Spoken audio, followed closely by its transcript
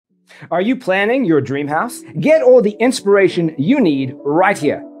Are you planning your dream house? Get all the inspiration you need right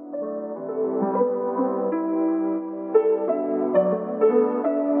here.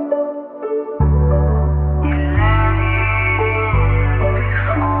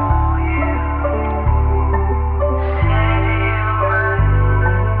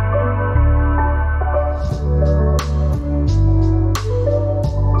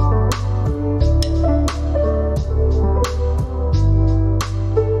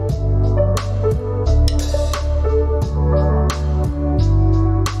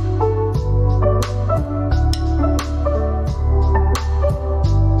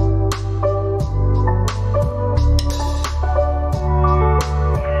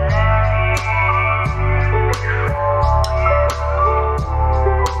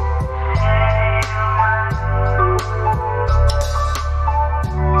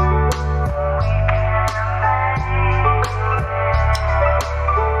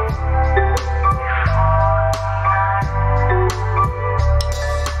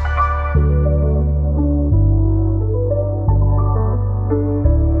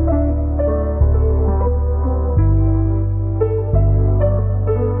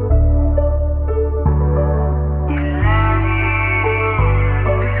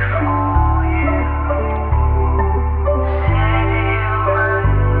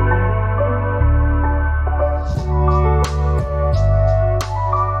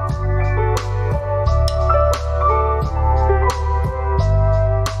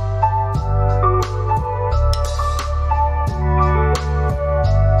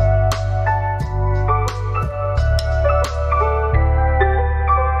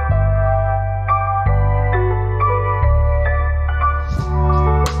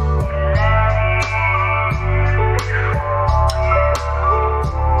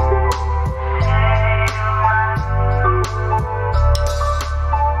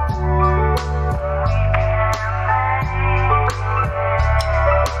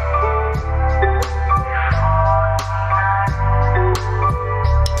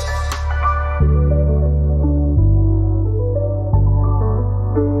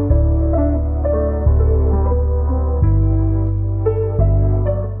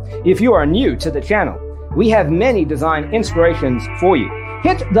 If you are new to the channel, we have many design inspirations for you.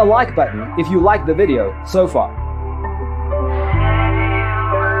 Hit the like button if you like the video so far.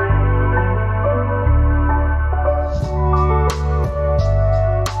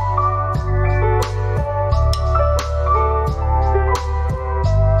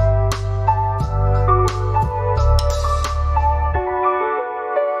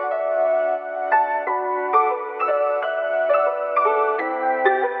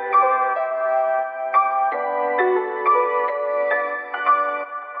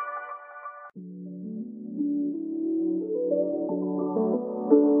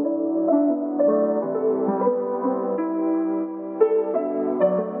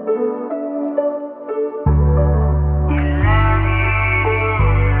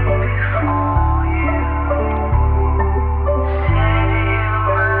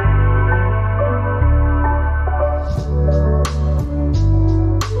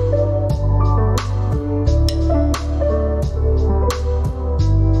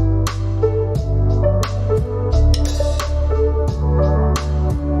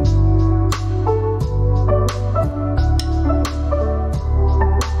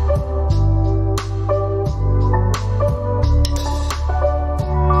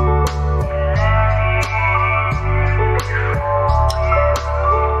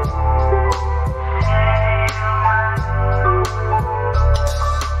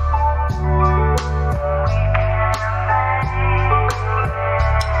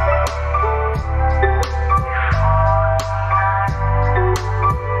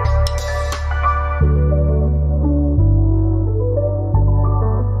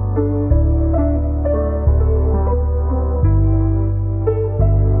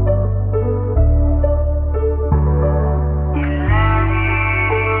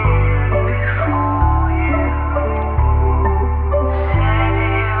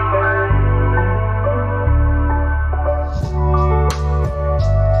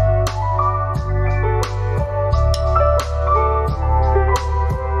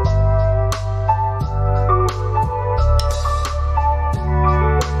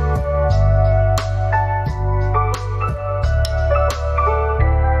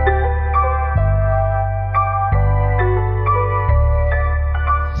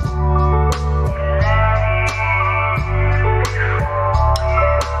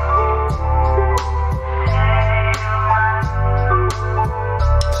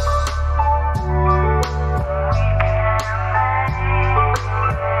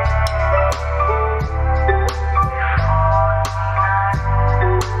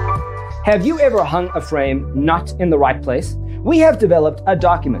 Have you ever hung a frame not in the right place? We have developed a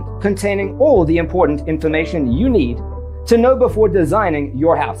document containing all the important information you need to know before designing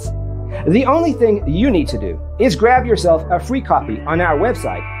your house. The only thing you need to do is grab yourself a free copy on our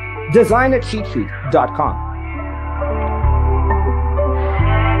website, designercheatsheet.com.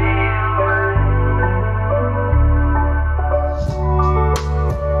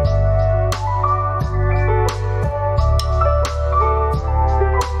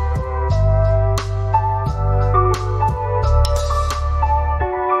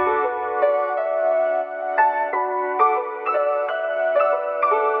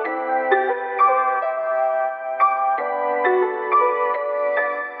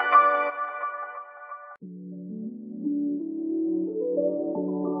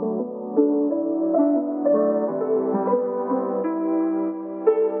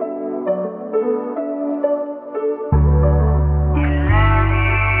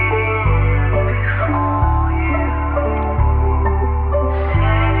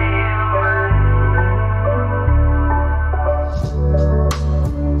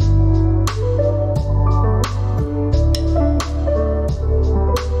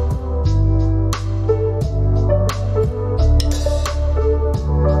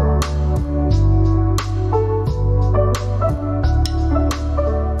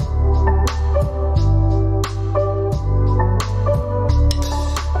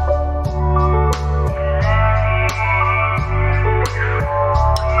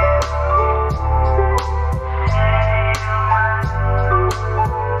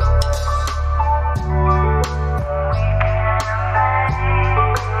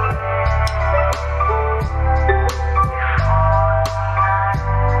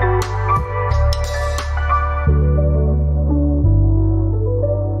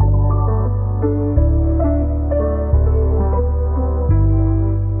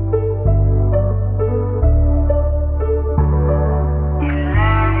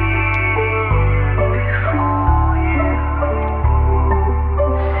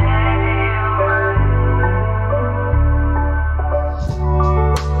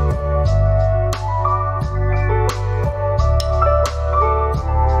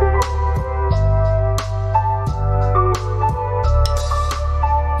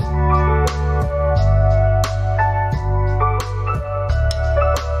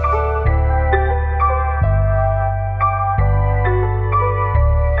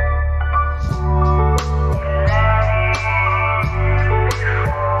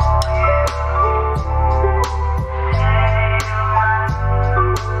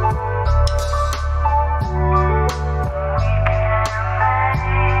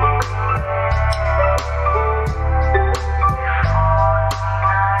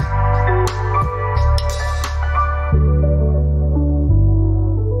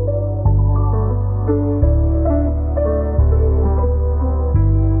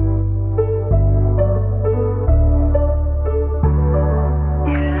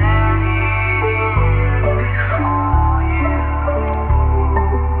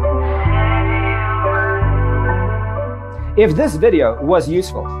 If this video was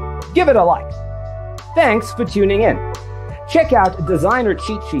useful, give it a like. Thanks for tuning in. Check out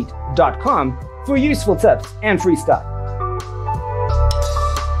designercheatsheet.com for useful tips and free stuff.